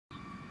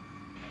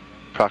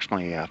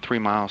Approximately 3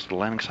 miles to the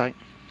landing site.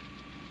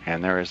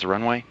 And there is the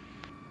runway.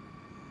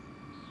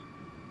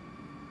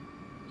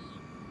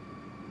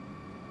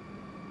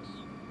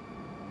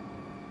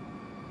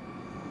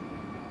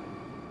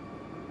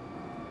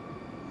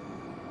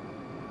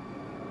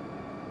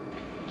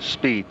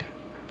 Speed.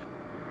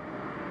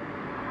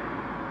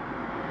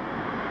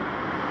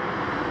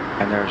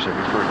 And there's a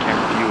reverse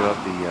camera view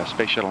of the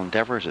Space Shuttle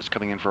Endeavour as it's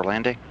coming in for a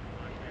landing.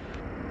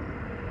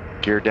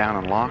 Gear down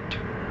and locked.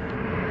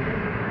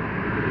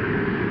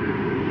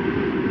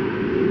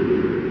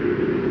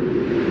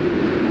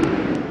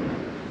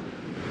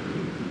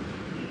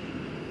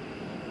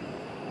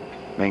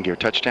 Main gear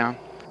touchdown.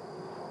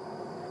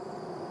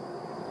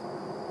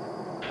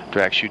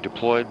 Drag chute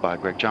deployed by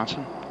Greg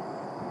Johnson.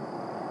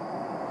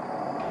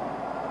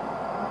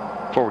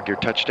 Forward gear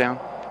touchdown.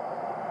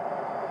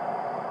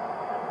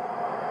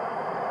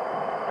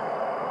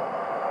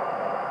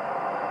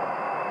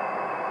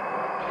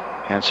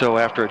 And so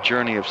after a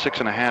journey of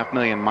 6.5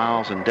 million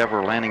miles,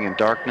 Endeavour landing in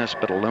darkness,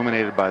 but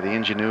illuminated by the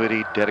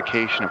ingenuity,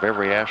 dedication of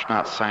every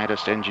astronaut,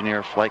 scientist,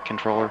 engineer, flight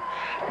controller,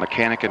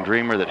 mechanic, and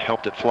dreamer that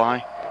helped it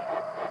fly.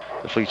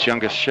 The fleet's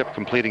youngest ship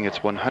completing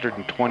its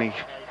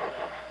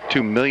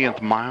 122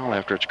 millionth mile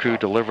after its crew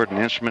delivered an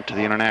instrument to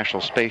the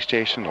International Space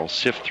Station that will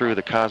sift through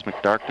the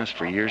cosmic darkness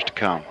for years to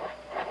come.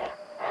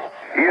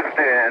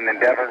 Houston,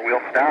 Endeavour,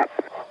 we'll stop.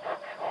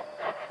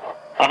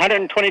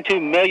 122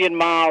 million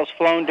miles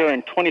flown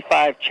during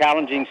 25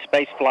 challenging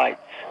space flights.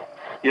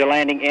 Your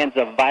landing ends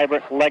a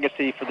vibrant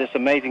legacy for this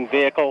amazing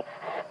vehicle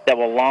that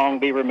will long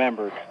be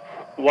remembered.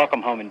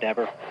 Welcome home,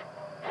 Endeavour.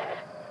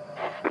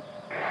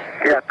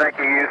 Yeah, thank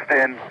you,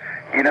 Houston.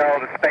 You know,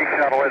 the Space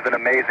Shuttle is an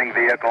amazing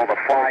vehicle to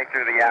fly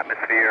through the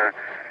atmosphere,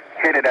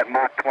 hit it at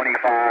Mach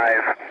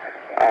 25,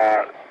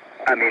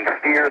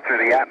 steer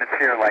through the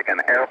atmosphere like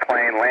an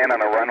airplane, land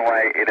on a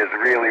runway. It is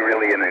really,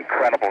 really an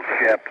incredible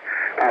ship.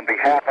 On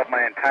behalf of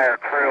my entire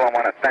crew, I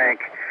want to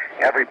thank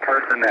every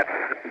person that's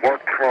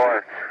worked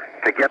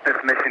to get this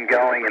mission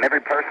going, and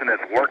every person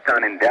that's worked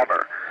on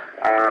Endeavour.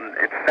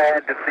 It's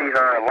sad to see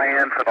her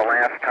land for the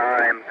last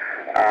time,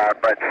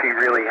 but she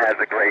really has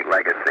a great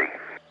legacy.